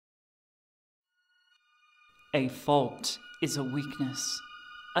A fault is a weakness,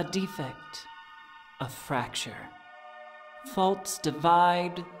 a defect, a fracture. Faults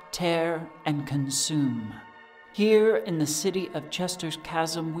divide, tear, and consume. Here in the city of Chester's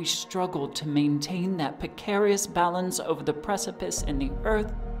Chasm, we struggle to maintain that precarious balance over the precipice in the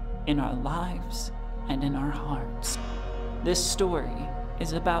earth, in our lives, and in our hearts. This story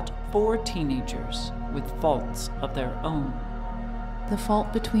is about 4 teenagers with faults of their own. The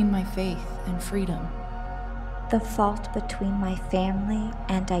fault between my faith and freedom. The fault between my family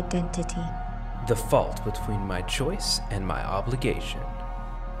and identity. The fault between my choice and my obligation.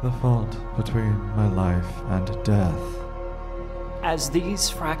 The fault between my life and death. As these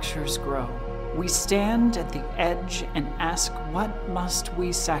fractures grow, we stand at the edge and ask, what must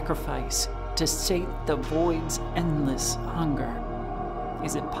we sacrifice to sate the void's endless hunger?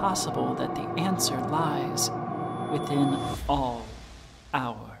 Is it possible that the answer lies within all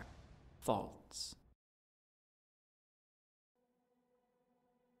our faults?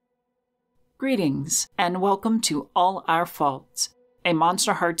 Greetings, and welcome to All Our Faults, a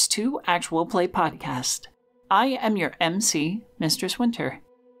Monster Hearts 2 actual play podcast. I am your MC, Mistress Winter.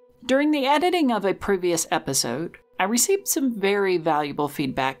 During the editing of a previous episode, I received some very valuable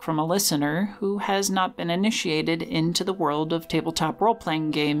feedback from a listener who has not been initiated into the world of tabletop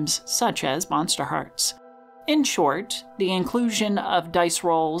role-playing games such as Monster Hearts. In short, the inclusion of dice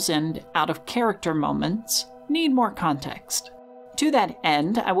rolls and out-of-character moments need more context. To that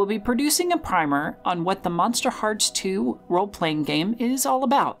end, I will be producing a primer on what the Monster Hearts 2 role-playing game is all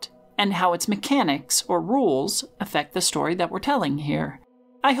about, and how its mechanics or rules affect the story that we're telling here.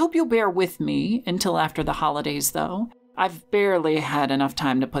 I hope you'll bear with me until after the holidays, though. I've barely had enough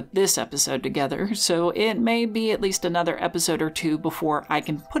time to put this episode together, so it may be at least another episode or 2 before I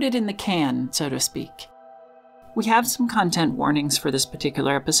can put it in the can, so to speak. We have some content warnings for this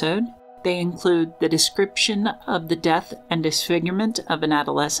particular episode. They include the description of the death and disfigurement of an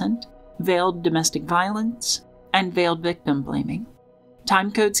adolescent, veiled domestic violence, and veiled victim blaming.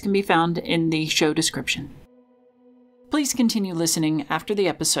 Time codes can be found in the show description. Please continue listening after the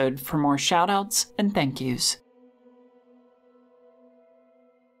episode for more shoutouts and thank yous.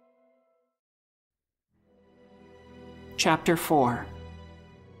 Chapter 4.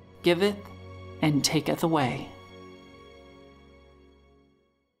 Giveth and Taketh away.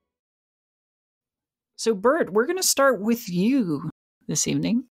 So, Burt, we're going to start with you this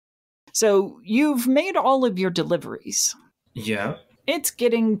evening. So, you've made all of your deliveries. Yeah. It's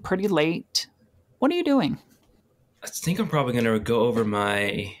getting pretty late. What are you doing? I think I'm probably going to go over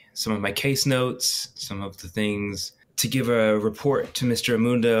some of my case notes, some of the things to give a report to Mr.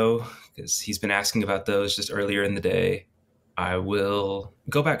 Amundo, because he's been asking about those just earlier in the day. I will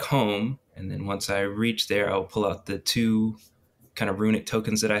go back home, and then once I reach there, I'll pull out the 2 kind of runic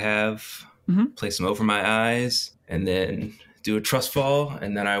tokens that I have, place them over my eyes, and then do a trust fall,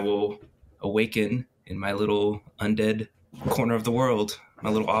 and then I will awaken in my little undead corner of the world, my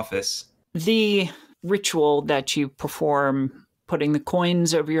little office. The ritual that you perform, putting the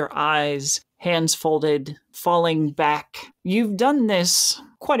coins over your eyes, hands folded, falling back, you've done this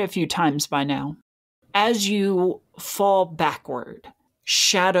quite a few times by now. As you fall backward,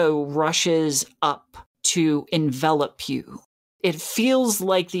 shadow rushes up to envelop you. It feels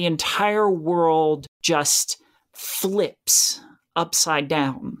like the entire world just flips upside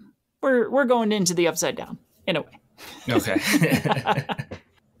down. We're going into the upside down, in a way. Okay.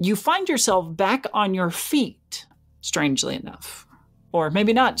 You find yourself back on your feet, strangely enough. Or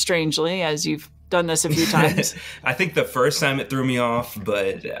maybe not strangely, as you've done this a few times. I think the first time it threw me off,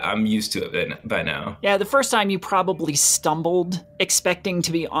 but I'm used to it by now. Yeah, the first time you probably stumbled, expecting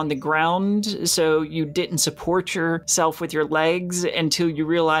to be on the ground, so you didn't support yourself with your legs until you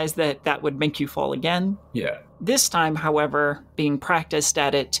realized that that would make you fall again. Yeah. This time, however, being practiced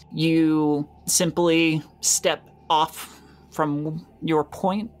at it, you simply step off from your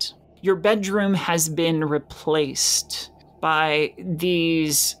point. Your bedroom has been replaced by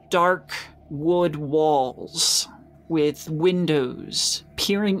these dark wood walls with windows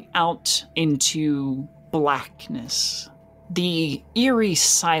peering out into blackness. The eerie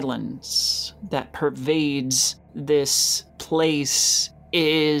silence that pervades this place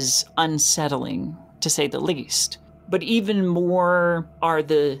is unsettling, to say the least. But even more are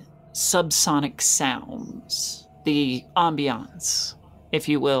the subsonic sounds, the ambiance, if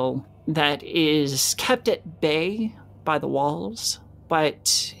you will, that is kept at bay by the walls,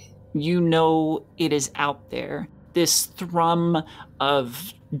 but you know it is out there. This thrum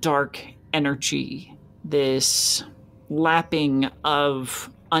of dark energy, this lapping of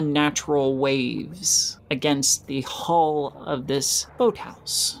unnatural waves against the hull of this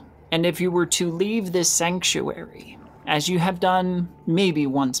boathouse. And if you were to leave this sanctuary, as you have done maybe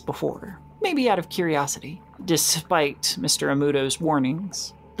once before, maybe out of curiosity, despite Mr. Amudo's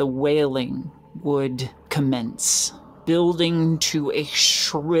warnings, the wailing would commence, building to a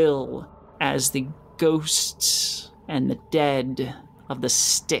shrill as the ghosts and the dead of the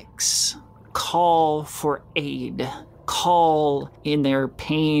Styx call for aid, call in their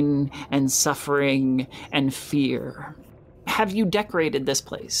pain and suffering and fear. Have you decorated this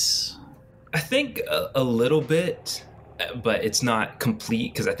place? I think a little bit, but it's not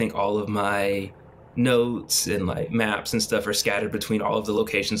complete because I think all of my notes and like maps and stuff are scattered between all of the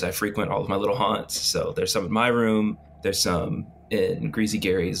locations I frequent, all of my little haunts. So there's some in my room, there's some in Greasy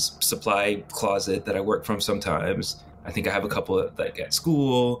Gary's supply closet that I work from sometimes. I think I have a couple like at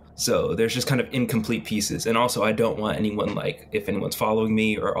school. So there's just kind of incomplete pieces. And also I don't want anyone, like if anyone's following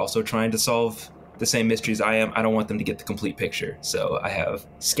me or also trying to solve the same mysteries I am, I don't want them to get the complete picture. So I have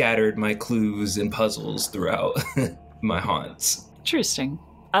scattered my clues and puzzles throughout my haunts. Interesting.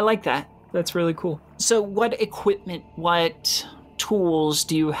 I like that. That's really cool. So what equipment, what tools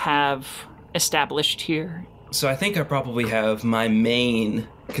do you have established here? So I think I probably have my main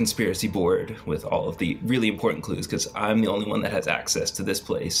conspiracy board with all of the really important clues because I'm the only one that has access to this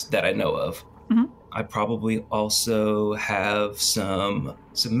place that I know of. Mm-hmm. I probably also have some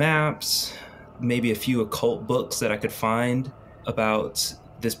maps, maybe a few occult books that I could find about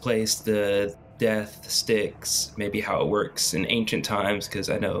this place, the death, Styx, maybe how it works in ancient times, because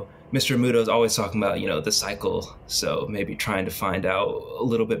I know Mr. Amudo's always talking about, the cycle. So maybe trying to find out a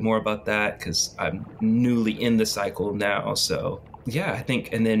little bit more about that because I'm newly in the cycle now. So yeah, I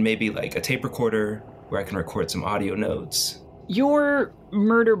think, and then maybe like a tape recorder where I can record some audio notes. Your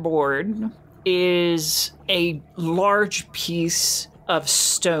murder board is a large piece of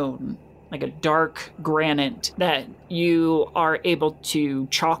stone, like a dark granite that you are able to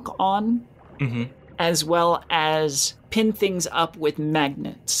chalk on, as well as pin things up with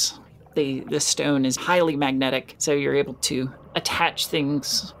magnets. The stone is highly magnetic, so you're able to attach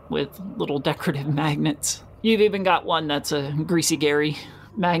things with little decorative magnets. You've even got one that's a Greasy Gary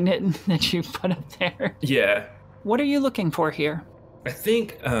magnet that you put up there. Yeah. What are you looking for here? I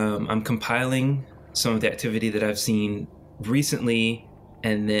think I'm compiling some of the activity that I've seen recently,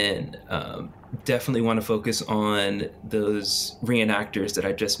 and then definitely want to focus on those reenactors that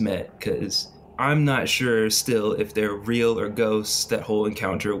I just met, because I'm not sure still if they're real or ghosts. That whole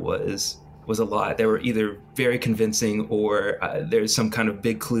encounter was a lot. They were either very convincing or there's some kind of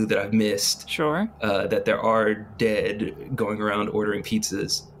big clue that I've missed. Sure. That there are dead going around ordering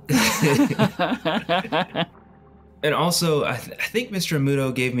pizzas. And also, I think Mr.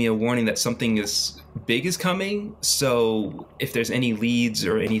 Amudo gave me a warning that something big is coming. So if there's any leads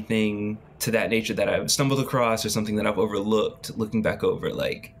or anything to that nature that I've stumbled across or something that I've overlooked, looking back over,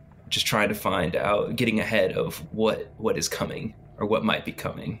 like just trying to find out, getting ahead of what is coming or what might be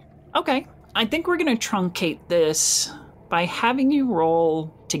coming. Okay. I think we're going to truncate this by having you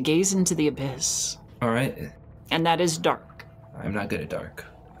roll to gaze into the abyss. All right. And that is dark. I'm not good at dark,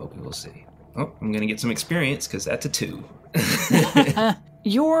 but we will see. Oh, I'm going to get some experience because that's a 2.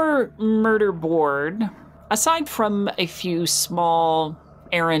 Your murder board, aside from a few small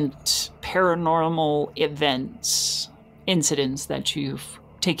errant paranormal incidents that you've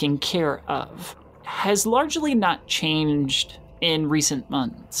taken care of, has largely not changed in recent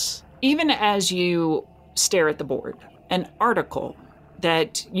months. Even as you stare at the board, an article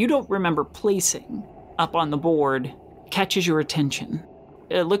that you don't remember placing up on the board catches your attention.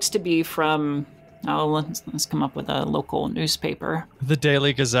 It looks to be from, let's come up with a local newspaper. The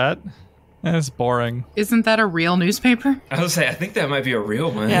Daily Gazette. It's boring. Isn't that a real newspaper? I was say, I think that might be a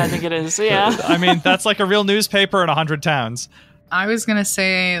real one. Yeah, I think it is, yeah. I mean, that's like a real newspaper in 100 towns. I was going to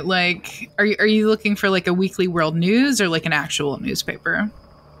say, like, are you looking for like a weekly world news or like an actual newspaper?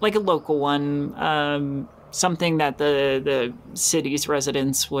 Like a local one, something that the city's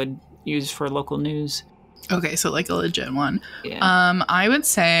residents would use for local news. Okay, so like a legit one. Yeah. I would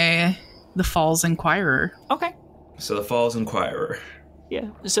say the Falls Inquirer. Okay. So the Falls Inquirer. Yeah.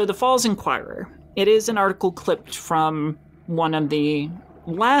 So the Falls Inquirer. It is an article clipped from one of the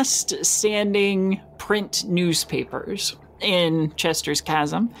last standing print newspapers in Chester's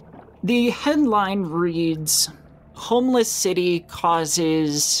Chasm. The headline reads, "Homeless City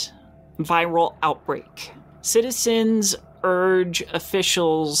Causes Viral Outbreak. Citizens urge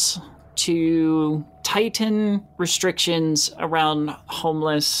officials to tighten restrictions around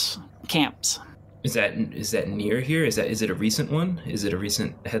homeless camps." Is that near here? Is it a recent one? Is it a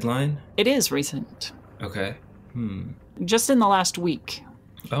recent headline? It is recent. Okay. Just in the last week.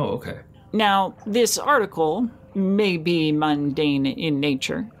 Oh, okay. Now, this article may be mundane in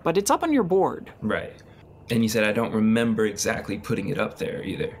nature, but it's up on your board. Right. And you said I don't remember exactly putting it up there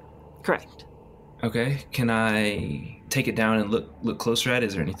either. Correct. Okay. Can I take it down and look closer at it?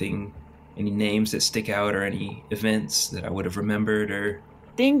 Is there any names that stick out or any events that I would have remembered or...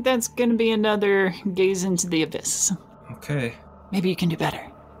 Think that's gonna be another gaze into the abyss. Okay. Maybe you can do better.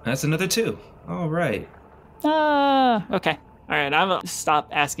 That's another 2. All right. Okay. All right, I'm gonna stop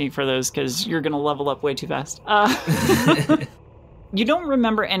asking for those because you're gonna level up way too fast. You don't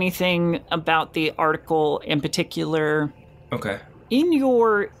remember anything about the article in particular. Okay. In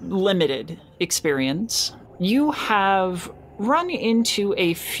your limited experience, you have run into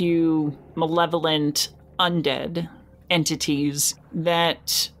a few malevolent undead entities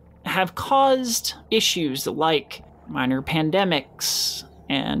that have caused issues like minor pandemics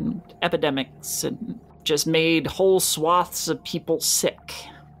and epidemics and just made whole swaths of people sick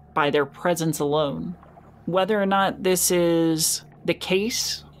by their presence alone. Whether or not this is the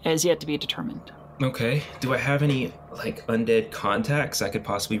case is yet to be determined. Okay. Do I have any, undead contacts I could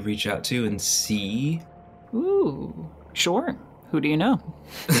possibly reach out to and see? Ooh, sure. Who do you know?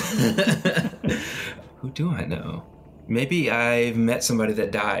 Who do I know? Maybe I've met somebody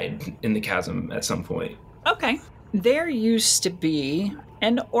that died in the chasm at some point. Okay. There used to be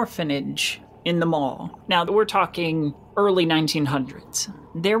an orphanage in the mall. Now, we're talking early 1900s.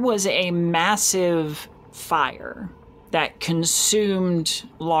 There was a massive fire that consumed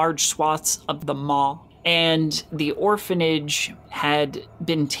large swaths of the mall, and the orphanage had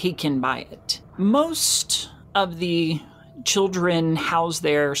been taken by it. Most of the children housed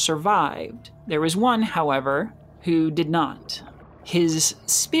there survived. There was one, however, who did not. His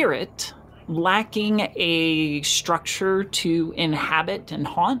spirit, lacking a structure to inhabit and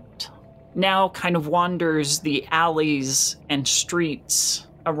haunt, now kind of wanders the alleys and streets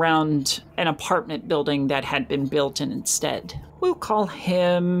around an apartment building that had been built in instead. We'll call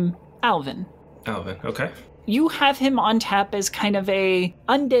him Alvin. Alvin, okay. You have him on tap as kind of a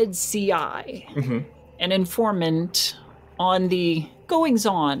undead CI, an informant on the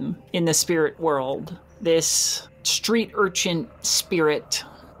goings-on in the spirit world. This street urchin spirit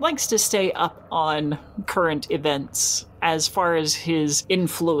likes to stay up on current events as far as his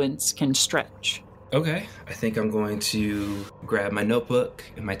influence can stretch. Okay, I think I'm going to grab my notebook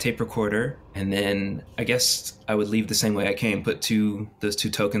and my tape recorder, and then I guess I would leave the same way I came, put those two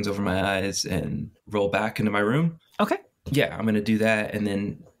tokens over my eyes and roll back into my room. Okay. Yeah, I'm going to do that, and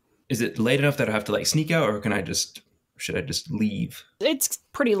then is it late enough that I have to sneak out, or should I just leave? It's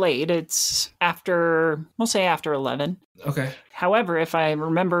pretty late. It's we'll say after 11. Okay. However, if I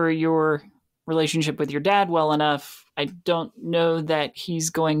remember your relationship with your dad well enough, I don't know that he's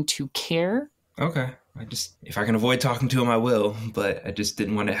going to care. Okay. If I can avoid talking to him, I will, but I just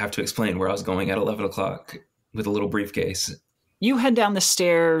didn't want to have to explain where I was going at 11 o'clock with a little briefcase. You head down the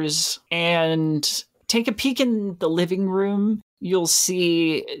stairs and take a peek in the living room. You'll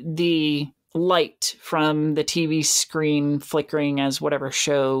see the light from the TV screen flickering as whatever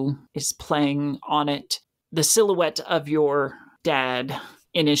show is playing on it. The silhouette of your dad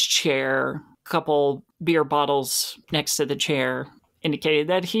in his chair, a couple beer bottles next to the chair, indicated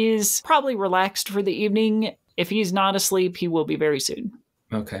that he's probably relaxed for the evening. If he's not asleep, he will be very soon.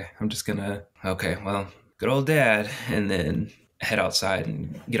 Okay, I'm just gonna... Okay, well, good old dad. And then head outside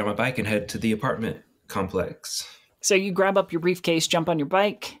and get on my bike and head to the apartment complex. So you grab up your briefcase, jump on your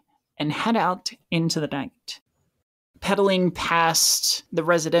bike, and head out into the night. Pedaling past the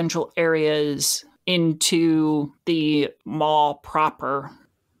residential areas into the mall proper,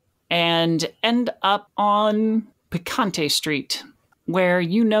 and end up on Picante Street, where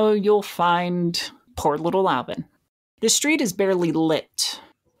you'll find poor little Alvin. The street is barely lit,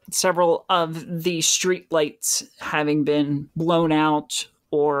 several of the street lights having been blown out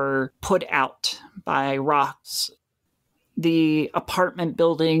or put out by rocks. The apartment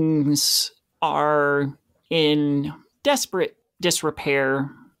buildings are in desperate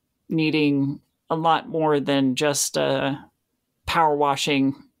disrepair, needing a lot more than just power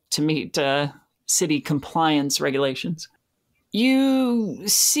washing to meet city compliance regulations. You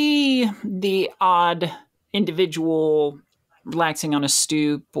see the odd individual relaxing on a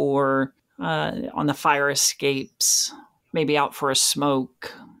stoop or on the fire escapes, maybe out for a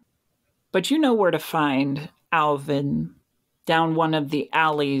smoke. But you know where to find Alvin down one of the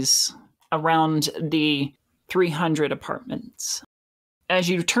alleys around the 300 apartments. As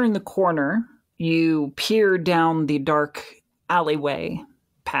you turn the corner, you peer down the dark alleyway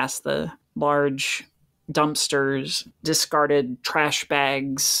past the large dumpsters, discarded trash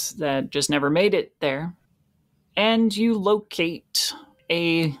bags that just never made it there, and you locate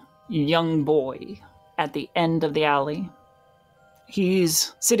a young boy at the end of the alley.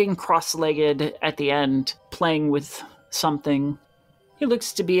 He's sitting cross-legged at the end, playing with something. He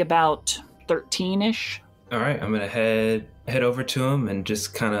looks to be about 13-ish. All right, I'm gonna head over to him and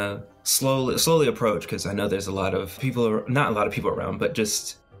just kind of slowly approach, because I know there's a lot of people, not a lot of people around, but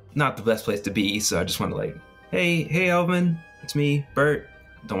just not the best place to be. So I just want to like, hey, Alvin, it's me, Burt.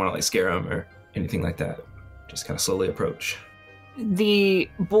 Don't want to like scare him or anything like that. Just kind of slowly approach. The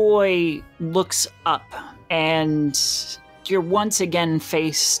boy looks up, and you're once again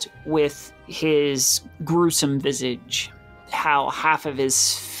faced with his gruesome visage. How half of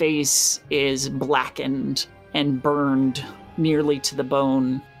his face is blackened and burned nearly to the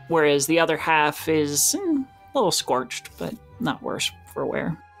bone, whereas the other half is a little scorched, but not worse for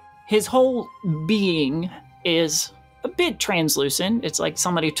wear. His whole being is a bit translucent. It's like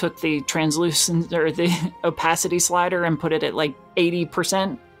somebody took the translucent or the opacity slider and put it at like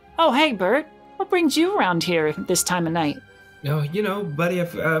 80%. Oh, hey, Burt, what brings you around here this time of night? Oh, buddy,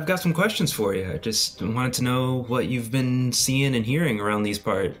 I've got some questions for you. I just wanted to know what you've been seeing and hearing around these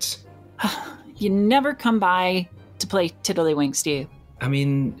parts. You never come by to play tiddlywinks, do you? I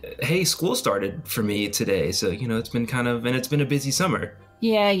mean, hey, school started for me today, so, it's been and it's been a busy summer.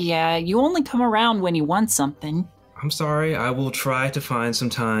 Yeah, you only come around when you want something. I'm sorry, I will try to find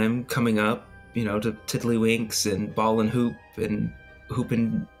some time coming up, to tiddlywinks and ball and hoop and hoop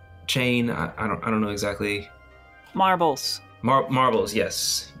and chain. I don't know exactly. Marbles. Marbles,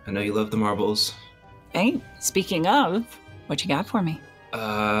 yes. I know you love the marbles. Hey, speaking of, what you got for me?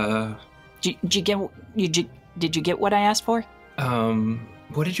 Did you get what I asked for?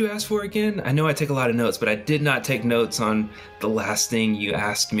 What did you ask for again? I know I take a lot of notes, but I did not take notes on the last thing you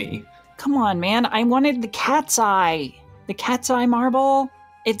asked me. Come on, man. I wanted the cat's eye. The cat's eye marble.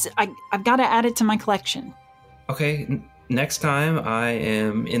 I've got to add it to my collection. Okay, next time I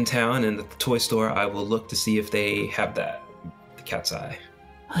am in town and at the toy store, I will look to see if they have that. The cat's eye.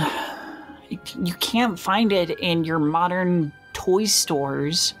 You can't find it in your modern toy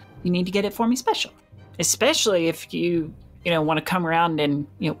stores. You need to get it for me special. Especially if you want to come around and,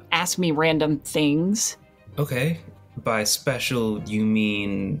 ask me random things. Okay. By special, you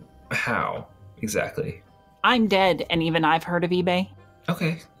mean how exactly? I'm dead, and even I've heard of eBay.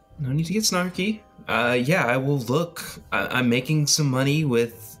 Okay. No need to get snarky. Yeah, I will look. I'm making some money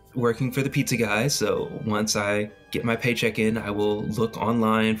with working for the pizza guy, so once I get my paycheck in, I will look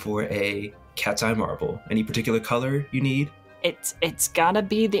online for a cat's eye marble. Any particular color you need? It's gotta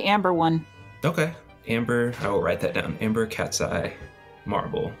be the amber one. Okay. Amber, I will write that down. Amber cat's eye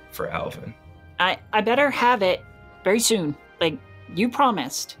marble for Alvin. I better have it very soon. Like, you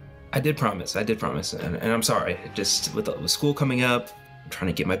promised. I did promise. And I'm sorry. Just with school coming up, I'm trying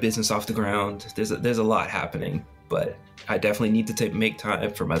to get my business off the ground. There's a lot happening, but I definitely need to make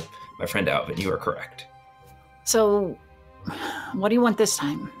time for my friend Alvin. You are correct. So, what do you want this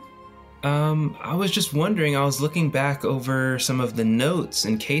time? I was just wondering, I was looking back over some of the notes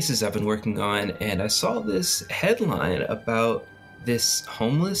and cases I've been working on, and I saw this headline about this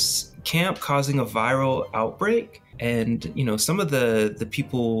homeless camp causing a viral outbreak. And, some of the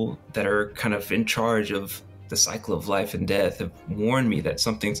people that are kind of in charge of the cycle of life and death have warned me that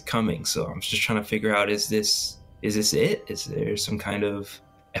something's coming. So I'm just trying to figure out, is this it? Is there some kind of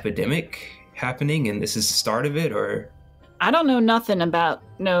epidemic happening and this is the start of it, or... I don't know nothing about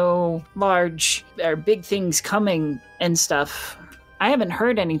no large or big things coming and stuff. I haven't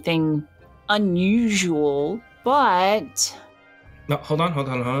heard anything unusual, but... No, hold on.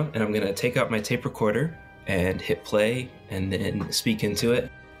 And I'm going to take out my tape recorder and hit play and then speak into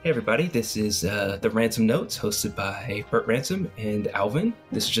it. Hey everybody, this is the Ransom Notes hosted by Burt Ransom and Alvin.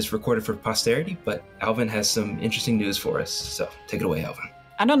 This is just recorded for posterity, but Alvin has some interesting news for us. So take it away, Alvin.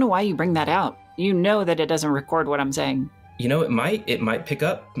 I don't know why you bring that out. You know that it doesn't record what I'm saying. It might pick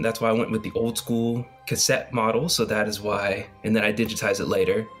up. That's why I went with the old school cassette model. So that is why. And then I digitize it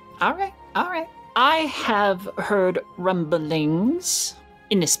later. All right. I have heard rumblings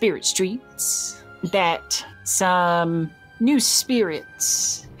in the spirit streets that some new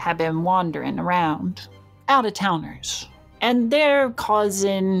spirits have been wandering around, out-of-towners. And they're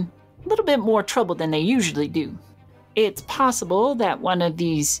causing a little bit more trouble than they usually do. It's possible that one of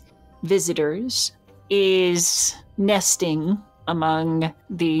these visitors is nesting among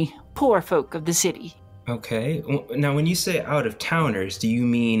the poor folk of the city. Okay. Now, when you say out-of-towners, do you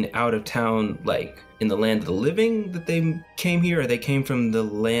mean out-of-town, like in the land of the living that they came here, or they came from the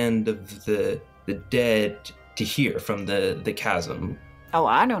land of the dead to here, from the chasm? Oh,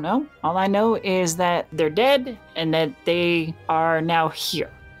 I don't know. All I know is that they're dead and that they are now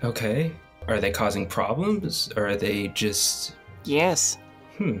here. Okay. Are they causing problems, or are they just... Yes.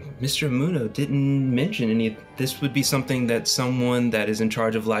 Mr. Amuno didn't mention any. This would be something that someone that is in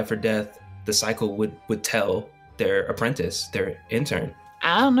charge of life or death, the cycle would tell their apprentice, their intern.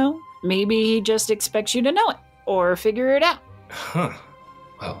 I don't know. Maybe he just expects you to know it or figure it out. Huh.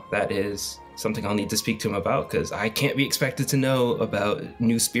 Well, that is something I'll need to speak to him about, because I can't be expected to know about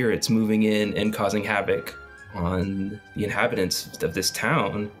new spirits moving in and causing havoc on the inhabitants of this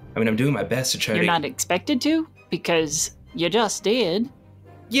town. I mean, I'm doing my best to try You're not expected to? Because you just did.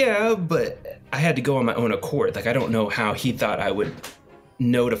 Yeah, but I had to go on my own accord. Like, I don't know how he thought I would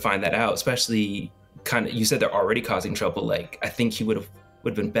know to find that out, especially you said they're already causing trouble. Like, I think he would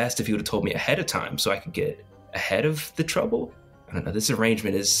have been best if he would have told me ahead of time so I could get ahead of the trouble. I don't know. This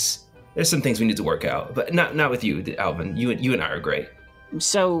arrangement there's some things we need to work out, but not with you, Alvin. You and I are great.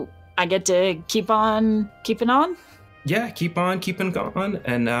 So I get to keep on keeping on? Yeah, keep on keeping on,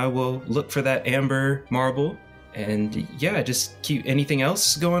 and I will look for that amber marble. And yeah, just keep anything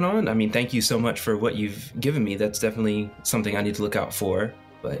else going on. I mean, thank you so much for what you've given me. That's definitely something I need to look out for.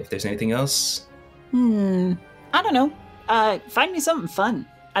 But if there's anything else... I don't know. Find me something fun.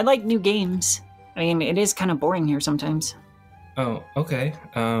 I like new games. I mean, it is kind of boring here sometimes. Oh, okay.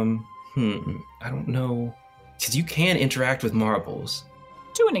 I don't know. Because you can interact with marbles.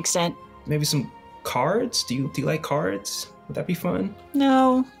 To an extent. Maybe some cards? Do you like cards? Would that be fun?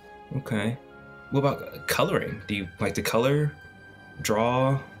 No. Okay. What about coloring? Do you like to color?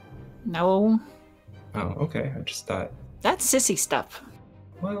 Draw? No. Oh, okay. I just thought... That's sissy stuff.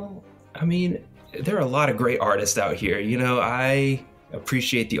 Well, I mean, there are a lot of great artists out here. You know, I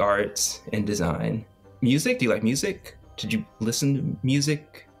appreciate the arts and design. Music? Do you like music? Did you listen to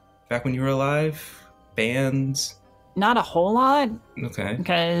music back when you were alive? Bands? Not a whole lot. Okay.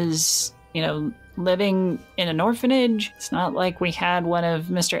 Because, living in an orphanage, it's not like we had one of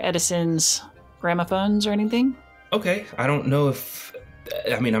Mr. Edison's gramophones or anything. Okay. I don't know if...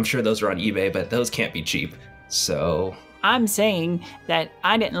 I mean, I'm sure those are on eBay, but those can't be cheap. So... I'm saying that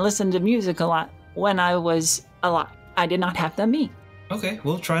I didn't listen to music a lot when I was alive. I did not have them me. Okay,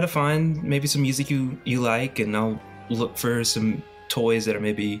 we'll try to find maybe some music you like, and I'll look for some toys that are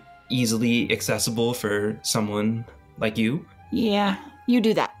maybe easily accessible for someone like you. Yeah, you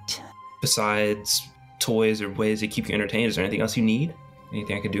do that. Besides toys or ways to keep you entertained, is there anything else you need?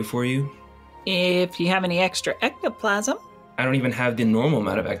 Anything I can do for you? If you have any extra ectoplasm. I don't even have the normal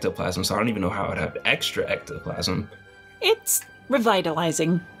amount of ectoplasm, so I don't even know how I'd have extra ectoplasm. It's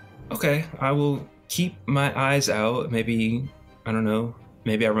revitalizing. Okay, I will keep my eyes out. Maybe, I don't know,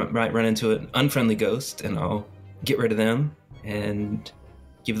 maybe I might run into an unfriendly ghost and I'll get rid of them and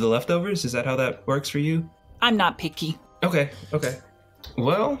give the leftovers. Is that how that works for you? I'm not picky. Okay.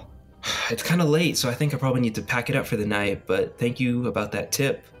 Well, it's kind of late, so I think I probably need to pack it up for the night, but thank you about that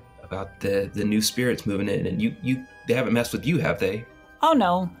tip about the new spirits moving in. And they haven't messed with you, have they? Oh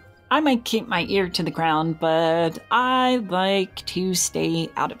no. I might keep my ear to the ground, but I like to stay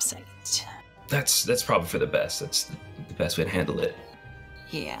out of sight. That's probably for the best. That's the best way to handle it.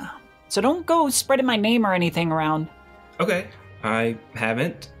 Yeah. So don't go spreading my name or anything around. Okay. I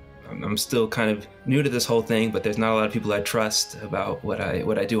haven't. I'm still kind of new to this whole thing, but there's not a lot of people I trust about what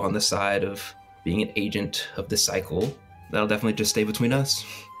I do on the side of being an agent of the cycle. That'll definitely just stay between us.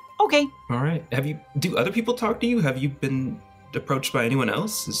 Okay. All right. Do other people talk to you? Have you been approached by anyone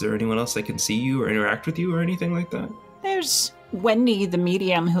else? Is there anyone else that can see you or interact with you or anything like that? There's Wendy, the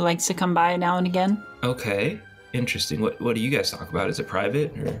medium, who likes to come by now and again. Okay. Interesting. What do you guys talk about? Is it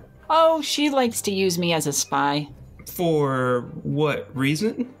private or? Oh, she likes to use me as a spy. For what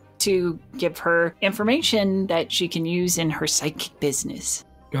reason? To give her information that she can use in her psychic business.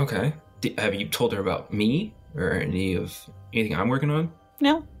 Okay. Have you told her about me or anything I'm working on?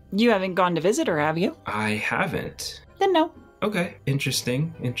 No. You haven't gone to visit her, have you? I haven't. Then no. Okay.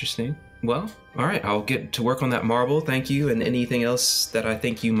 Interesting. Well, all right. I'll get to work on that marble. Thank you. And anything else that I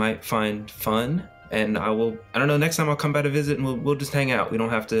think you might find fun. And I don't know, next time I'll come by to visit and we'll just hang out. It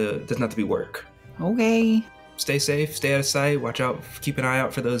doesn't have to be work. Okay. Stay safe, stay out of sight, watch out, keep an eye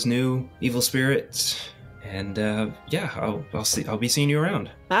out for those new evil spirits. And I'll be seeing you around.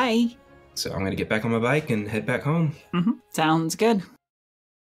 Bye. So I'm going to get back on my bike and head back home. Mm-hmm. Sounds good.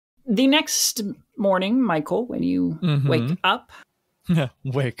 The next morning, Michael, when you wake up.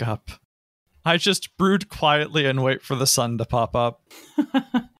 Wake up. I just brood quietly and wait for the sun to pop up.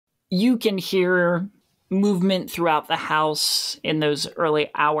 You can hear movement throughout the house in those early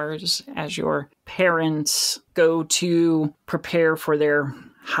hours as your parents go to prepare for their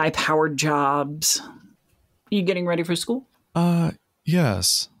high-powered jobs. You getting ready for school?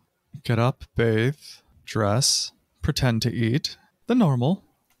 Yes. Get up, bathe, dress, pretend to eat. The normal.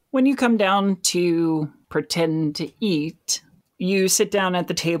 When you come down to pretend to eat, you sit down at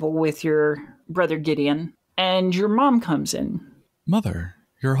the table with your brother Gideon, and your mom comes in. Mother,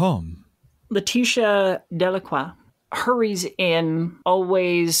 you're home. Letitia Delacroix hurries in,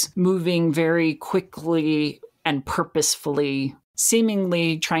 always moving very quickly and purposefully,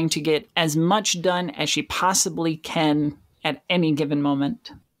 seemingly trying to get as much done as she possibly can at any given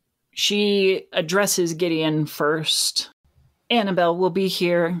moment. She addresses Gideon first. Annabelle will be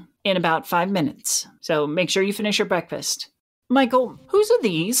here in about 5 minutes, so make sure you finish your breakfast. Michael, whose are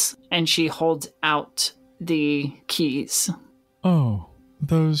these? And she holds out the keys. Oh,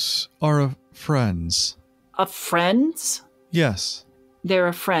 those are friends. A friends? Yes. They're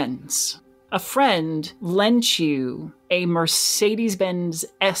a friends. A friend lent you a Mercedes-Benz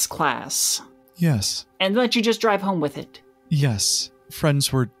S-Class. Yes. And let you just drive home with it. Yes.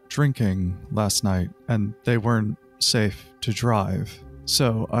 Friends were drinking last night, and they weren't safe to drive.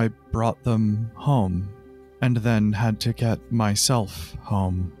 So I brought them home, and then had to get myself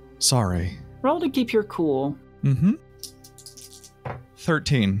home. Sorry. Roll to keep your cool.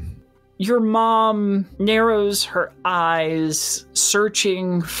 13. Your mom narrows her eyes,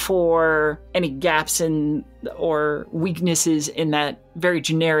 searching for any gaps in or weaknesses in that very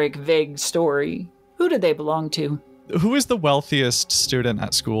generic, vague story. Who did they belong to? Who is the wealthiest student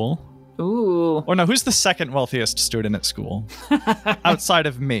at school? Ooh. Or no, who's the second wealthiest student at school? Outside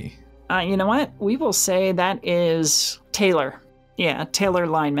of me. You know what? We will say that is Taylor. Yeah, Taylor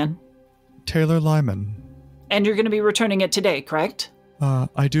Lyman. Taylor Lyman. And you're going to be returning it today, correct?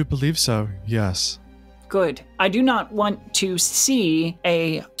 I do believe so, yes. Good. I do not want to see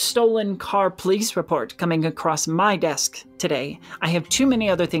a stolen car police report coming across my desk today. I have too many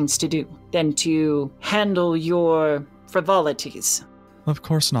other things to do than to handle your frivolities. Of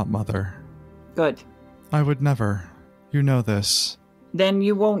course not, Mother. Good. I would never. You know this. Then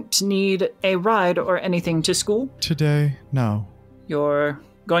you won't need a ride or anything to school? Today, no. You're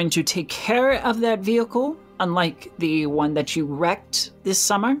going to take care of that vehicle, unlike the one that you wrecked this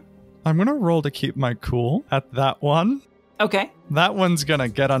summer? I'm gonna roll to keep my cool at that one. Okay. That one's gonna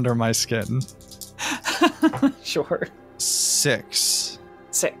get under my skin. Sure. 6.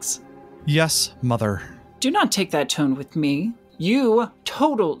 6. Yes, Mother. Do not take that tone with me. You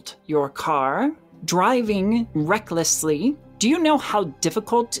totaled your car, driving recklessly. Do you know how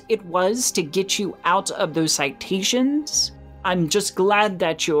difficult it was to get you out of those citations? I'm just glad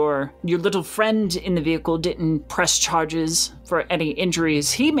that your little friend in the vehicle didn't press charges for any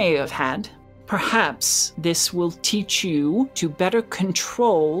injuries he may have had. Perhaps this will teach you to better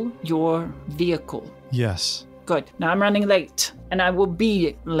control your vehicle. Yes. Good. Now I'm running late, and I will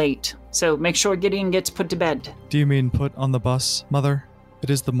be late, so make sure Gideon gets put to bed. Do you mean put on the bus, Mother?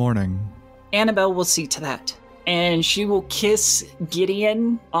 It is the morning. Annabelle will see to that. And she will kiss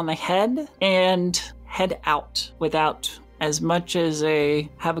Gideon on the head and head out without as much as a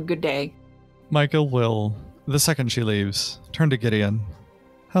have a good day. Michael will, the second she leaves, turn to Gideon.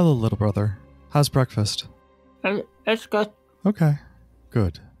 Hello, little brother. How's breakfast? It's good. Okay,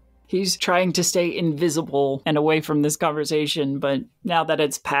 good. He's trying to stay invisible and away from this conversation, but now that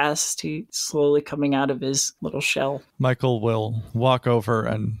it's passed, he's slowly coming out of his little shell. Michael will walk over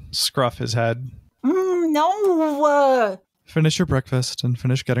and scruff his head. No! Finish your breakfast and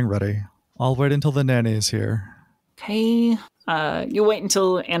finish getting ready. I'll wait until the nanny is here. Okay. You wait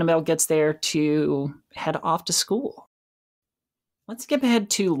until Annabelle gets there to head off to school. Let's skip ahead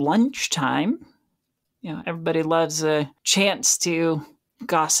to lunchtime. You know, everybody loves a chance to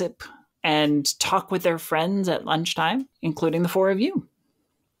gossip and talk with their friends at lunchtime, including the four of you.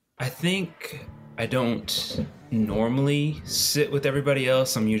 I think I don't normally sit with everybody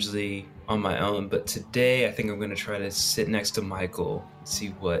else. I'm usually on my own, but today I think I'm going to try to sit next to Michael and see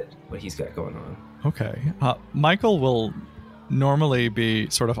what he's got going on. Okay. Michael will normally be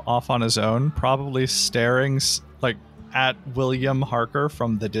sort of off on his own, probably staring like at William Harker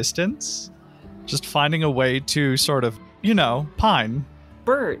from the distance, just finding a way to sort of, pine.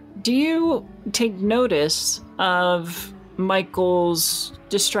 Burt, do you take notice of Michael's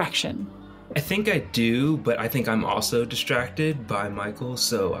distraction? I think I do, but I think I'm also distracted by Michael,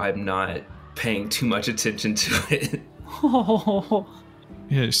 so I'm not paying too much attention to it. Oh.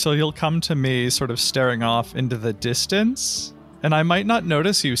 Yeah, so you'll come to me sort of staring off into the distance, and I might not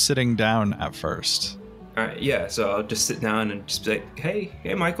notice you sitting down at first. All right, yeah, so I'll just sit down and just be like,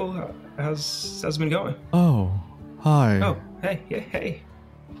 hey, Michael, how's it been going? Oh, hi. Oh, hey.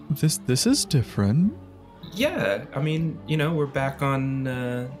 This is different. Yeah, I mean, we're back on,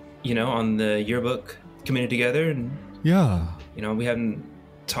 on the yearbook committee together, and yeah, we haven't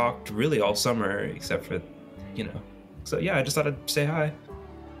talked really all summer except for, So yeah, I just thought I'd say hi.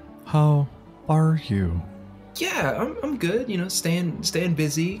 How are you? Yeah, I'm good. Staying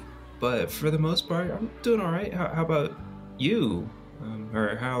busy, but for the most part, I'm doing all right. How about you?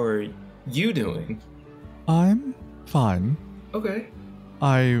 Or how are you doing? I'm fine. Okay.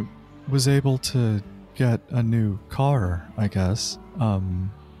 I was able to get a new car, I guess.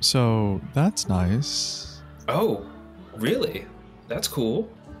 So that's nice. Oh, really? That's cool.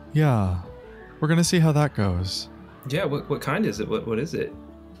 Yeah. We're gonna see how that goes. Yeah. What kind is it? What is it?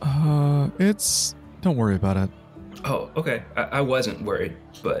 Don't worry about it. Oh, okay. I wasn't worried,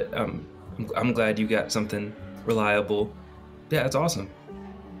 but I'm glad you got something reliable. Yeah, it's awesome.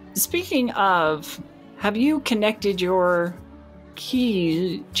 Speaking of, have you connected your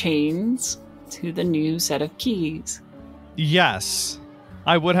key chains to the new set of keys? Yes.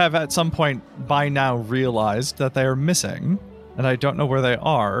 I would have at some point by now realized that they are missing, and I don't know where they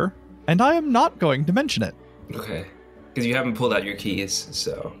are, and I am not going to mention it. Okay. Because you haven't pulled out your keys,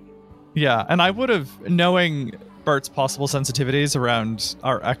 so... Yeah, and I would have, knowing Burt's possible sensitivities around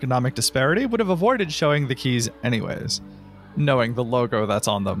our economic disparity, would have avoided showing the keys anyways, knowing the logo that's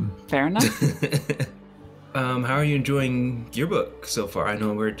on them. Fair enough. How are you enjoying your book so far? I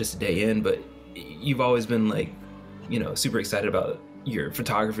know we're just a day in, but you've always been, super excited about your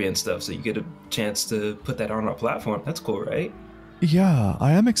photography and stuff, so you get a chance to put that on our platform. That's cool, right? Yeah,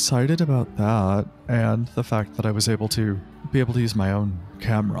 I am excited about that, and the fact that I was able to use my own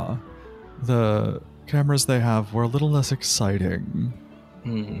camera. The cameras they have were a little less exciting.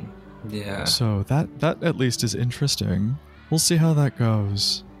 Yeah. So that at least is interesting. We'll see how that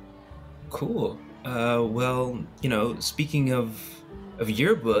goes. Cool. Well, speaking of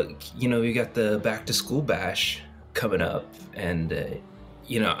your book, you got the back to school bash coming up, and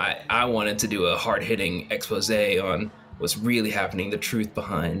I wanted to do a hard-hitting expose on what's really happening, the truth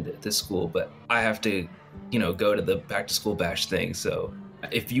behind this school, but I have to go to the back to school bash thing. So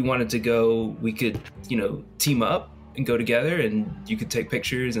if you wanted to go, we could team up and go together, and you could take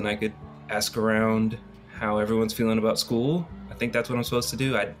pictures and I could ask around how everyone's feeling about school. I think that's what I'm supposed to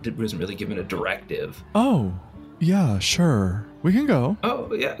do. I wasn't really given a directive. Oh, yeah, sure. We can go.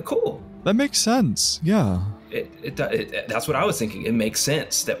 Oh, yeah, cool. That makes sense. Yeah. That's what I was thinking. It makes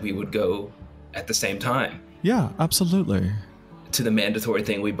sense that we would go at the same time. Yeah, absolutely. To the mandatory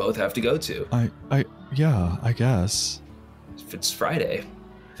thing we both have to go to. Yeah, I guess. If it's Friday.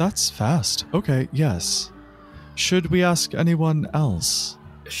 That's fast. Okay, yes. Should we ask anyone else?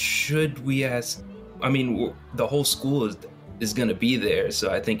 Should we ask? I mean, the whole school is going to be there,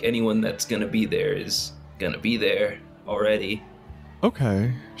 so I think anyone that's going to be there is going to be there already.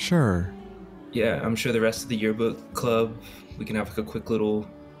 Okay, sure. Yeah, I'm sure the rest of the yearbook club, we can have like a quick little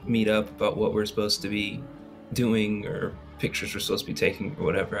meet up about what we're supposed to be doing or pictures we're supposed to be taking or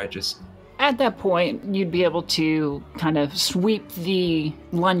whatever. At that point, you'd be able to kind of sweep the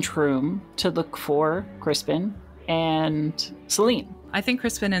lunchroom to look for Crispin and Saline. I think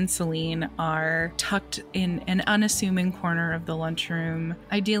Crispin and Saline are tucked in an unassuming corner of the lunchroom,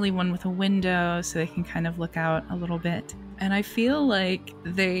 ideally one with a window so they can kind of look out a little bit. And I feel like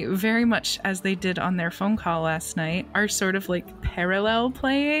they, very much as they did on their phone call last night, are sort of like parallel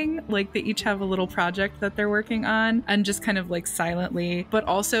playing. Like they each have a little project that they're working on and just kind of like silently, but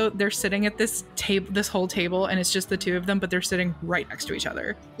also they're sitting at this whole table, and it's just the two of them, but they're sitting right next to each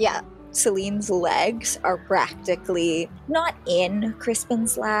other. Yeah. Celine's legs are practically not in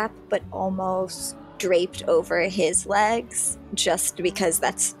Crispin's lap, but almost draped over his legs, just because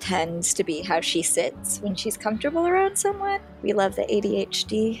that tends to be how she sits when she's comfortable around someone. We love the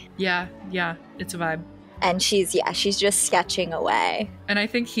ADHD. Yeah, it's a vibe. And she's just sketching away. And I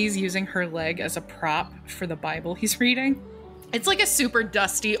think he's using her leg as a prop for the Bible he's reading. It's like a super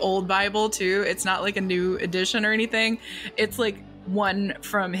dusty old Bible too. It's not like a new edition or anything. It's like one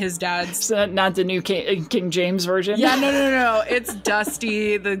from his dad's. So not the new King James version? Yeah, no. It's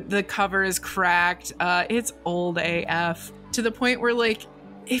dusty. The cover is cracked. It's old AF. To the point where, like,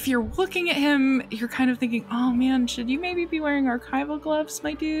 if you're looking at him, you're kind of thinking, oh man, should you maybe be wearing archival gloves,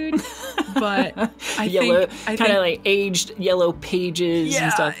 my dude? But I think kind of like aged yellow pages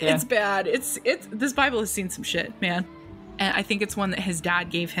and stuff. Yeah, it's bad. It's this Bible has seen some shit, man. And I think it's one that his dad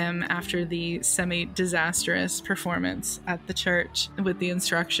gave him after the semi-disastrous performance at the church with the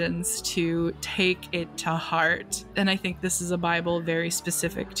instructions to take it to heart. And I think this is a Bible very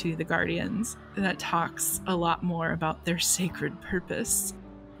specific to the Guardians that talks a lot more about their sacred purpose.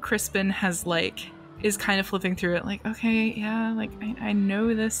 Crispin is kind of flipping through it like, okay, yeah, like I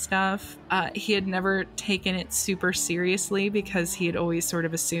know this stuff. He had never taken it super seriously because he had always sort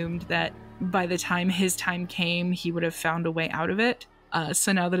of assumed that by the time his time came, he would have found a way out of it.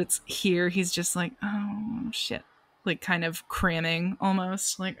 So now that it's here, he's just like, oh, shit. Like kind of cramming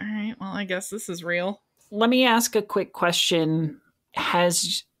almost. Like, all right, well, I guess this is real. Let me ask a quick question.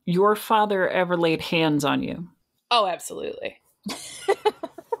 Has your father ever laid hands on you? Oh, absolutely.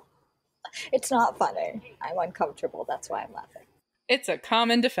 It's not funny. I'm uncomfortable. That's why I'm laughing. It's a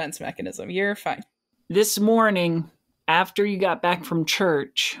common defense mechanism. You're fine. This morning, after you got back from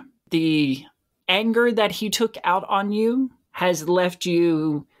church, the anger that he took out on you has left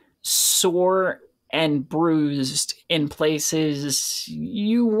you sore and bruised in places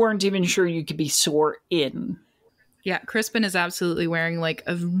you weren't even sure you could be sore in. Yeah, Crispin is absolutely wearing like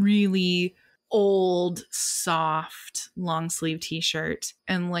a really old, soft, long sleeve t-shirt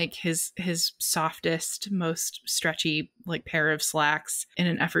and like his softest, most stretchy like pair of slacks in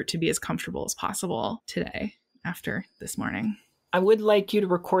an effort to be as comfortable as possible today after this morning. I would like you to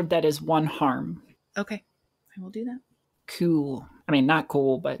record that as one harm. Okay, I will do that. Cool. I mean, not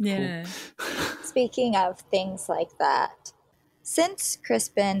cool, but Yeah. cool. Speaking of things like that, since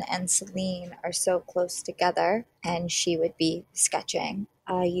Crispin and Saline are so close together and she would be sketching,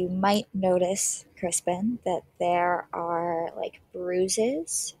 you might notice, Crispin, that there are like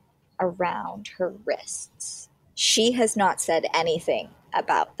bruises around her wrists. She has not said anything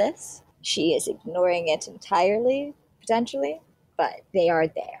about this. She is ignoring it entirely, potentially, but they are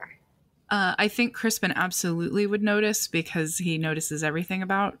there. I think Crispin absolutely would notice because he notices everything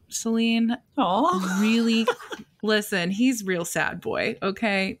about Saline. Aw. Really, listen, he's real sad boy,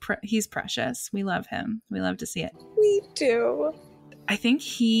 okay? He's precious. We love him. We love to see it. We do. I think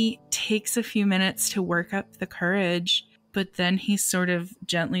he takes a few minutes to work up the courage, but then he sort of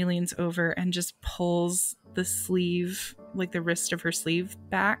gently leans over and just pulls the sleeve, like the wrist of her sleeve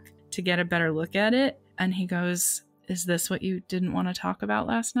back to get a better look at it. And he goes, "Is this what you didn't want to talk about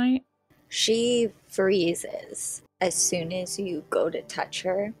last night?" She freezes as soon as you go to touch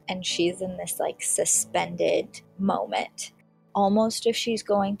her, and she's in this like suspended moment. Almost if she's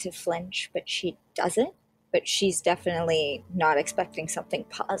going to flinch, but she doesn't. But she's definitely not expecting something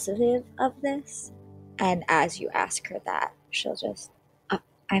positive of this. And as you ask her that, she'll just,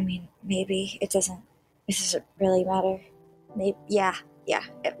 maybe it doesn't really matter. Maybe, yeah,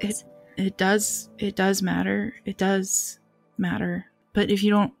 it is. It does matter. It does matter. But if you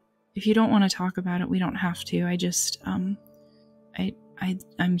don't want to talk about it, we don't have to. I just, I'm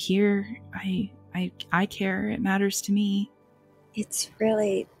here. I care. It matters to me. It's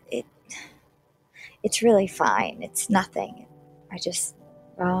really fine. It's nothing. I just,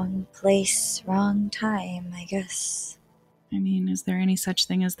 wrong place, wrong time, I guess. I mean, is there any such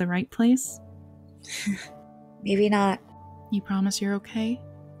thing as the right place? Maybe not. You promise you're okay?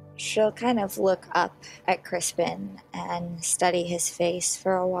 She'll kind of look up at Crispin and study his face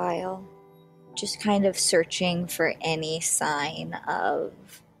for a while, just kind of searching for any sign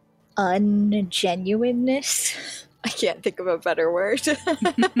of ungenuineness. I can't think of a better word.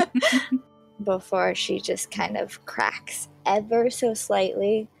 Before she just kind of cracks ever so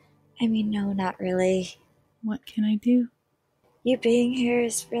slightly. I mean, no, not really. What can I do? You being here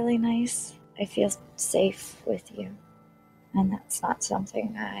is really nice. I feel safe with you. And that's not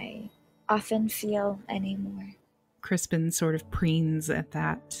something I often feel anymore. Crispin sort of preens at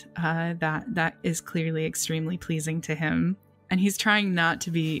that. That is clearly extremely pleasing to him. And he's trying not to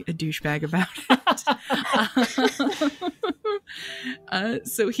be a douchebag about it.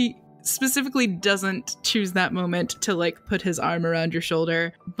 So he specifically doesn't choose that moment to like put his arm around your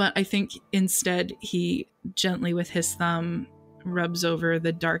shoulder. But I think instead he gently with his thumb rubs over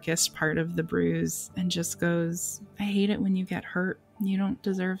the darkest part of the bruise and just goes, "I hate it when you get hurt. You don't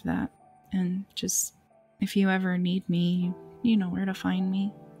deserve that. And just, if you ever need me, you know where to find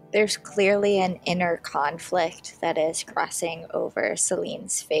me." There's clearly an inner conflict that is crossing over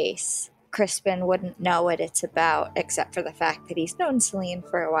Saline's face. Crispin wouldn't know what it's about, except for the fact that he's known Saline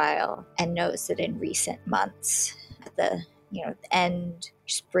for a while and knows that in recent months, at the end,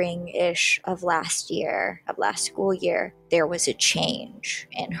 spring-ish of last school year, there was a change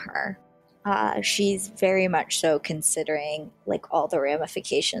in her. She's very much so considering like all the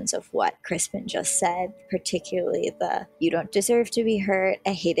ramifications of what Crispin just said, particularly the "you don't deserve to be hurt,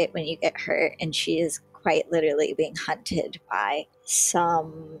 I hate it when you get hurt," and she is quite literally being hunted by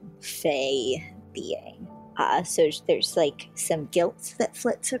some fae being. So there's like some guilt that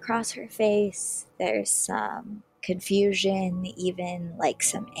flits across her face. There's some confusion, even like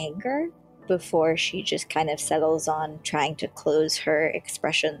some anger, before she just kind of settles on trying to close her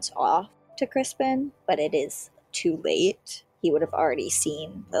expressions off to Crispin, but it is too late. He would have already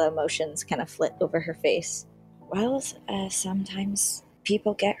seen the emotions kind of flit over her face. Well, sometimes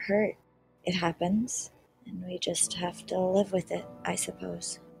people get hurt. It happens, and we just have to live with it, I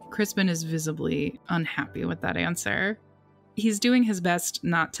suppose. Crispin is visibly unhappy with that answer. He's doing his best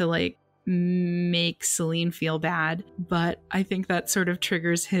not to like make Saline feel bad, but I think that sort of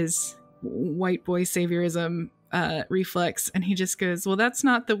triggers his white boy saviorism reflex, and he just goes, well, that's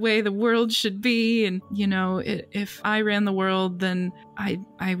not the way the world should be, and if I ran the world, then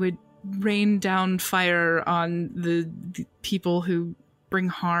I would rain down fire on the people who bring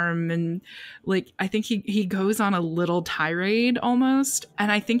harm, and like I think he goes on a little tirade almost,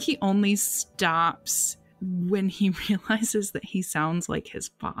 and I think he only stops when he realizes that he sounds like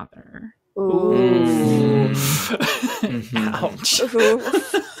his father. Ooh. Mhm. Ouch. Ooh.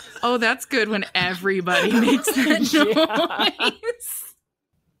 Oh, that's good when everybody makes that noise.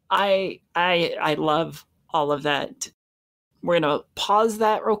 I love all of that. We're going to pause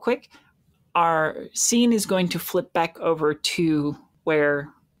that real quick. Our scene is going to flip back over to where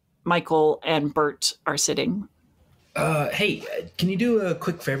Michael and Burt are sitting. Hey, can you do a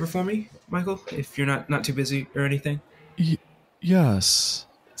quick favor for me, Michael, if you're not too busy or anything? Yes.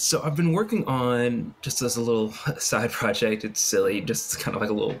 So I've been working on, just as a little side project, it's silly, just kind of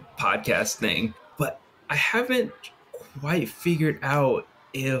like a little podcast thing, but I haven't quite figured out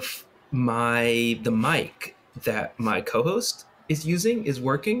if the mic that my co-host is using is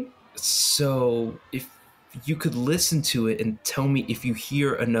working. So if you could listen to it and tell me if you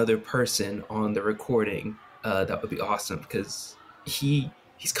hear another person on the recording, that would be awesome, because he's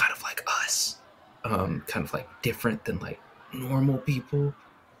kind of like us, kind of like different than like normal people.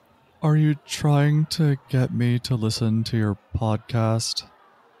 Are you trying to get me to listen to your podcast?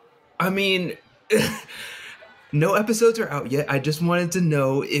 I mean, no episodes are out yet. I just wanted to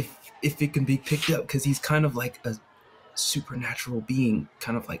know if it can be picked up, because he's kind of like a supernatural being,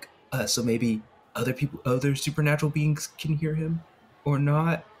 kind of like us. So maybe other supernatural beings can hear him or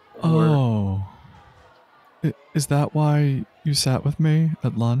not. Oh. Is that why you sat with me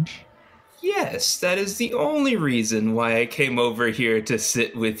at lunch? Yes, that is the only reason why I came over here to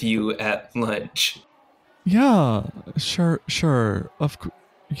sit with you at lunch. Yeah, sure.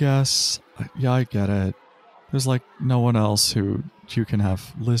 Yes. Yeah, I get it. There's like no one else who you can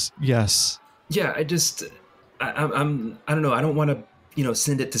have list. Yes. Yeah, I don't know. I don't want to,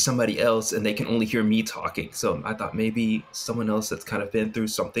 send it to somebody else and they can only hear me talking. So I thought maybe someone else that's kind of been through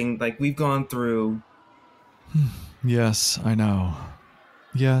something like we've gone through. Yes, I know.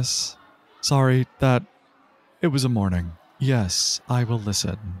 Yes. Sorry that it was a morning. Yes, I will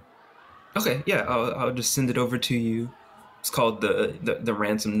listen. Okay, yeah, I'll just send it over to you. It's called the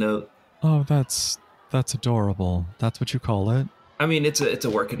ransom note. Oh, that's adorable. That's what you call it? I mean, it's a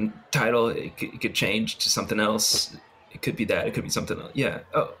working title. It could change to something else. It could be that. It could be something else. Yeah.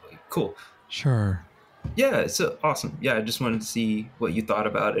 Oh, cool. Sure. Yeah, it's awesome. Yeah, I just wanted to see what you thought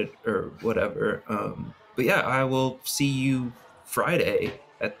about it or whatever. But yeah, I will see you Friday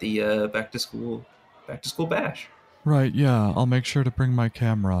at the back to school bash. Right, yeah. I'll make sure to bring my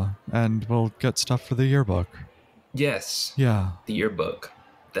camera and we'll get stuff for the yearbook. Yes. Yeah. The yearbook.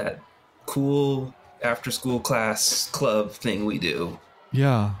 That cool after school class club thing we do.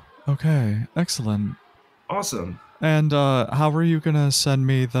 Yeah. Okay. Excellent. Awesome. And how are you gonna send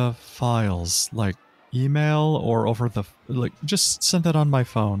me the files? Like email or over the just send it on my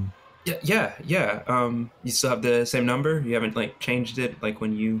phone. Yeah. You still have the same number? You haven't changed it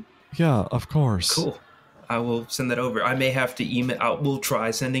when you... Yeah, of course. Cool. I will send that over. I may have to email. We'll try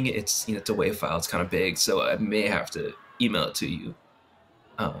sending it. It's it's a WAV file. It's kind of big, so I may have to email it to you.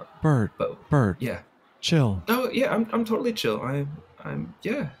 Burt. Yeah. Chill. Oh yeah, I'm totally chill. I'm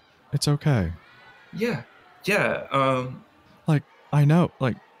yeah. It's okay. Yeah. I know.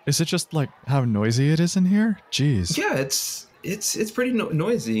 Is it just how noisy it is in here? Jeez. Yeah, it's pretty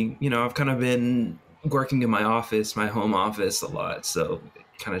noisy. I've kind of been working in my home office a lot, so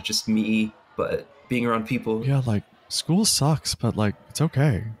kind of just me, but being around people. Yeah, school sucks, but it's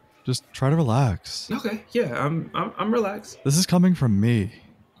okay. Just try to relax. Okay, yeah, I'm relaxed. This is coming from me.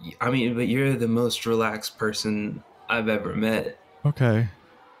 I mean, but you're the most relaxed person I've ever met. Okay.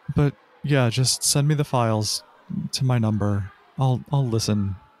 But yeah, just send me the files to my number. I'll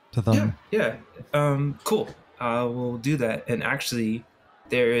listen to them. Yeah. Cool. I will do that. And actually,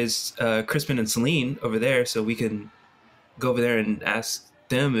 there is Crispin and Saline over there, so we can go over there and ask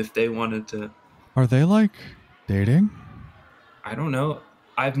them if they wanted to. Are they dating? I don't know.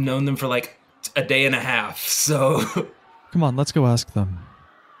 I've known them for a day and a half, so. Come on, let's go ask them.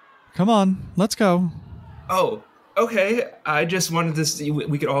 Come on, let's go. Oh, okay. I just wanted to see.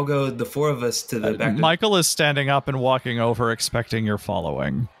 We could all go, the four of us, to the back. Michael is standing up and walking over, expecting you're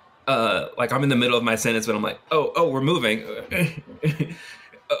following. I'm in the middle of my sentence, but I'm like, oh, we're moving.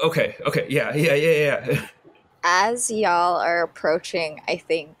 Okay, yeah. As y'all are approaching, I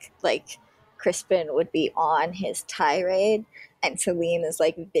think Crispin would be on his tirade, and Saline is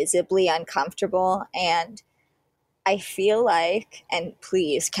like visibly uncomfortable. And I feel like, and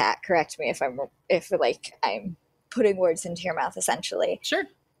please, Kat, correct me if I'm putting words into your mouth, essentially. Sure.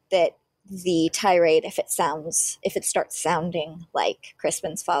 That the tirade, if it starts sounding like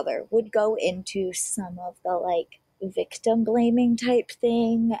Crispin's father, would go into some of the like victim blaming type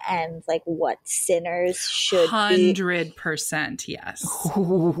thing and like what sinners should 100%, yes.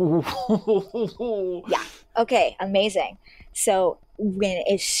 Yeah. Okay, amazing. So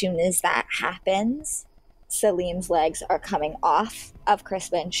as soon as that happens, Saline's legs are coming off of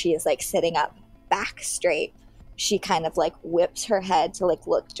Crispin. She is like sitting up back straight. She kind of like whips her head to like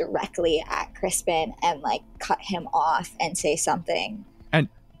look directly at Crispin and like cut him off and say something. And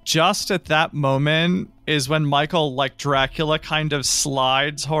just at that moment is when Michael, like Dracula, kind of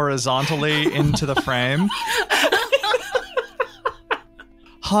slides horizontally into the frame.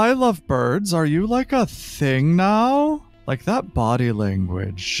 Hi, lovebirds. Are you like a thing now? Like that body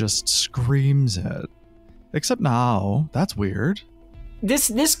language just screams it. Except now, that's weird.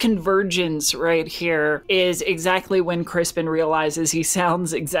 This convergence right here is exactly when Crispin realizes he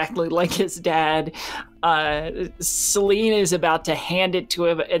sounds exactly like his dad. Saline is about to hand it to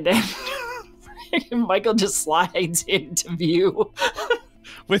him, and then Michael just slides into view.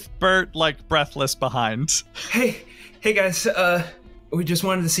 With Burt, like, breathless behind. Hey guys, we just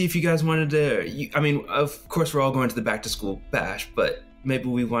wanted to see if you guys wanted to... I mean, of course we're all going to the back-to-school bash, but maybe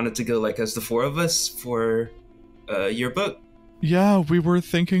we wanted to go, like, as the four of us for yearbook. Yeah, we were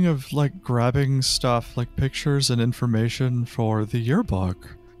thinking of, like, grabbing stuff, like pictures and information for the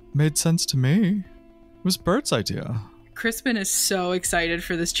yearbook. Made sense to me. It was Bert's idea. Crispin is so excited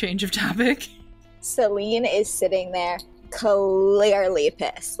for this change of topic. Saline is sitting there clearly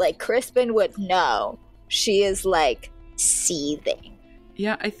pissed. Like, Crispin would know. She is, like, seething.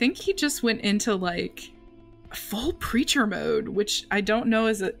 Yeah, I think he just went into, like, full preacher mode, which I don't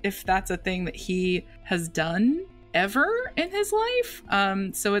know if that's a thing that he has done ever in his life.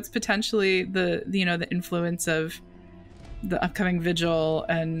 So it's potentially the influence of the upcoming vigil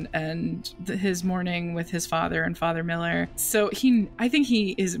and his morning with his father and Father Miller. So I think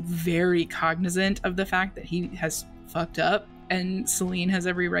he is very cognizant of the fact that he has fucked up and Saline has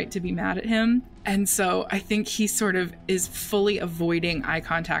every right to be mad at him. And so I think he sort of is fully avoiding eye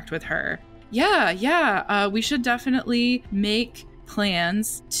contact with her. Yeah, we should definitely make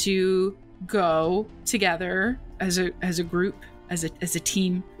plans to go together as a group, as a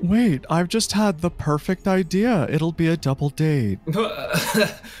team. Wait, I've just had the perfect idea. It'll be a double date.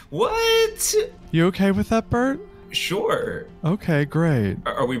 What? You okay with that, Burt? Sure. Okay, great.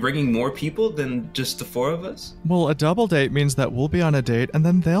 Are we bringing more people than just the four of us? Well, a double date means that we'll be on a date and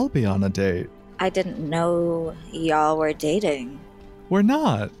then they'll be on a date. I didn't know y'all were dating. We're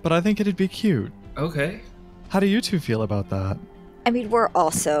not, but I think it'd be cute. Okay. How do you two feel about that? I mean, we're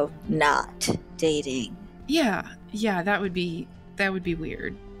also not dating. Yeah, that would be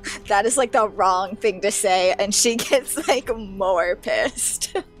weird. That is like the wrong thing to say, and she gets like more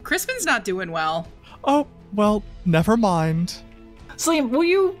pissed. Crispin's not doing well. Oh, well, never mind. Saline, will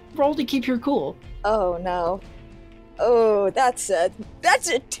you roll to keep your cool? Oh no. Oh, that's a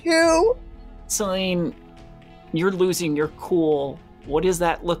 2. Saline, you're losing your cool. What does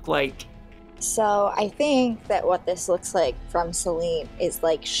that look like? So I think that what this looks like from Saline is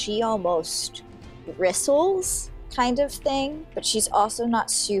like she almost bristles kind of thing, but she's also not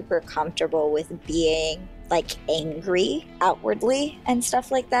super comfortable with being like angry outwardly and stuff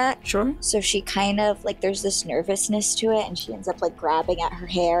like that. Sure. So she kind of like there's this nervousness to it, and she ends up like grabbing at her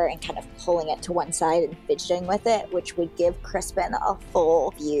hair and kind of pulling it to one side and fidgeting with it, which would give Crispin a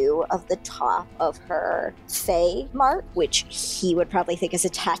full view of the top of her Fae mark, which he would probably think is a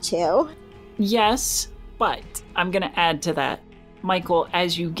tattoo. Yes, but I'm going to add to that. Michael,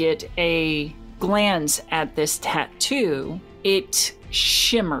 as you get a glance at this tattoo, it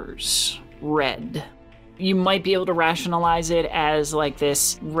shimmers red. You might be able to rationalize it as like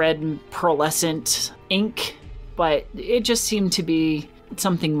this red pearlescent ink, but it just seemed to be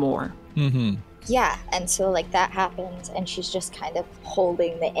something more. Mm-hmm. Yeah, and so like that happens, and she's just kind of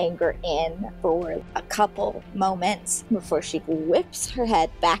holding the anger in for a couple moments before she whips her head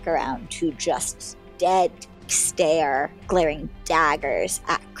back around to just dead stare, glaring daggers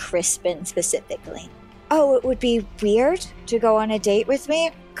at Crispin specifically. Oh, it would be weird to go on a date with me?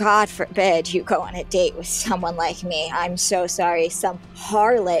 God forbid you go on a date with someone like me. I'm so sorry. Some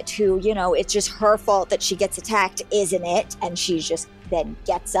harlot who, it's just her fault that she gets attacked, isn't it? And she's just then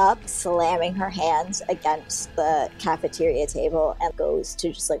gets up, slamming her hands against the cafeteria table, and goes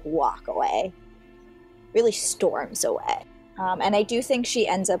to just like walk away. Really storms away. And I do think she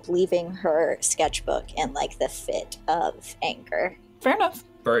ends up leaving her sketchbook in like the fit of anger. Fair enough.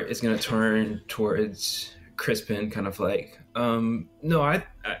 Burt is going to turn towards Crispin, kind of like, no, I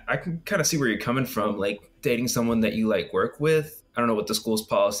can kind of see where you're coming from. Like dating someone that you like work with. I don't know what the school's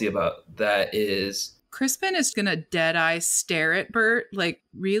policy about that is. Crispin is gonna dead-eye stare at Burt, like,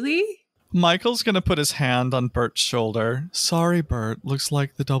 really? Michael's gonna put his hand on Burt's shoulder. Sorry, Burt. Looks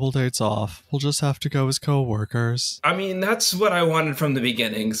like the double date's off. We'll just have to go as co-workers. I mean, that's what I wanted from the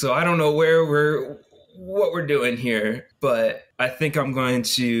beginning, so I don't know what we're doing here, but I think I'm going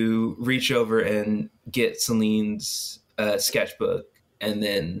to reach over and get Celine's sketchbook, and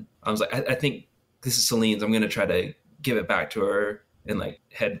then I was like, I think this is Celine's. I'm going to try to give it back to her and like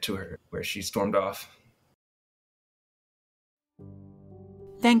head to her where she stormed off.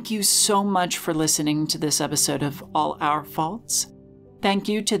 Thank you so much for listening to this episode of All Our Faults. Thank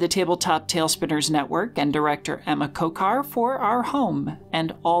you to the Tabletop Tailspinners Network and director Emma Kokar for our home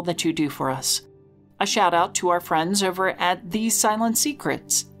and all that you do for us. A shout out to our friends over at The Silent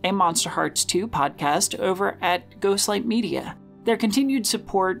Secrets, a Monster Hearts 2 podcast over at Ghostlight Media. Their continued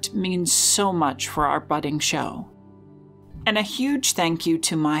support means so much for our budding show. And a huge thank you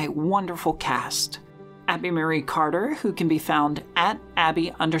to my wonderful cast. Abby Marie Carter, who can be found at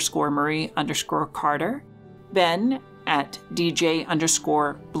Abby_Marie_Carter, Ben at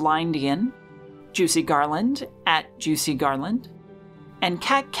DJ_Blindian, Juicy Garland at Juicy Garland, and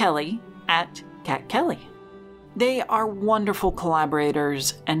Kat Kellie at Kat Kellie. They are wonderful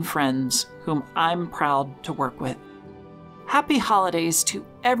collaborators and friends whom I'm proud to work with. Happy holidays to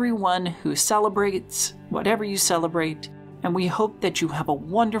everyone who celebrates whatever you celebrate, and we hope that you have a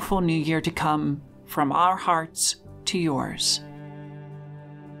wonderful new year to come from our hearts to yours.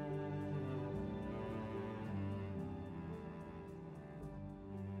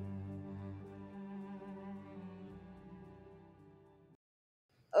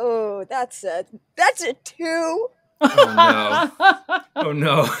 Oh, that's a 2. Oh no. Oh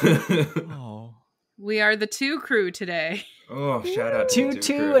no. Oh. We are the 2 crew today. Oh, shout out to the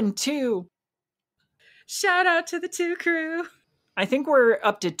 2, crew. and 2. Shout out to the 2 crew. I think we're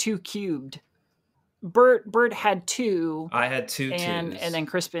up to 2 cubed. Burt had 2. I had 2 and twos. and then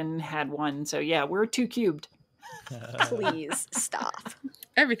Crispin had 1. So yeah, we're 2 cubed. Please stop.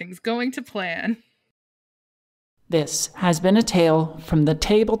 Everything's going to plan. This has been a tale from the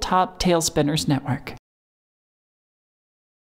Tabletop Tailspinners Network.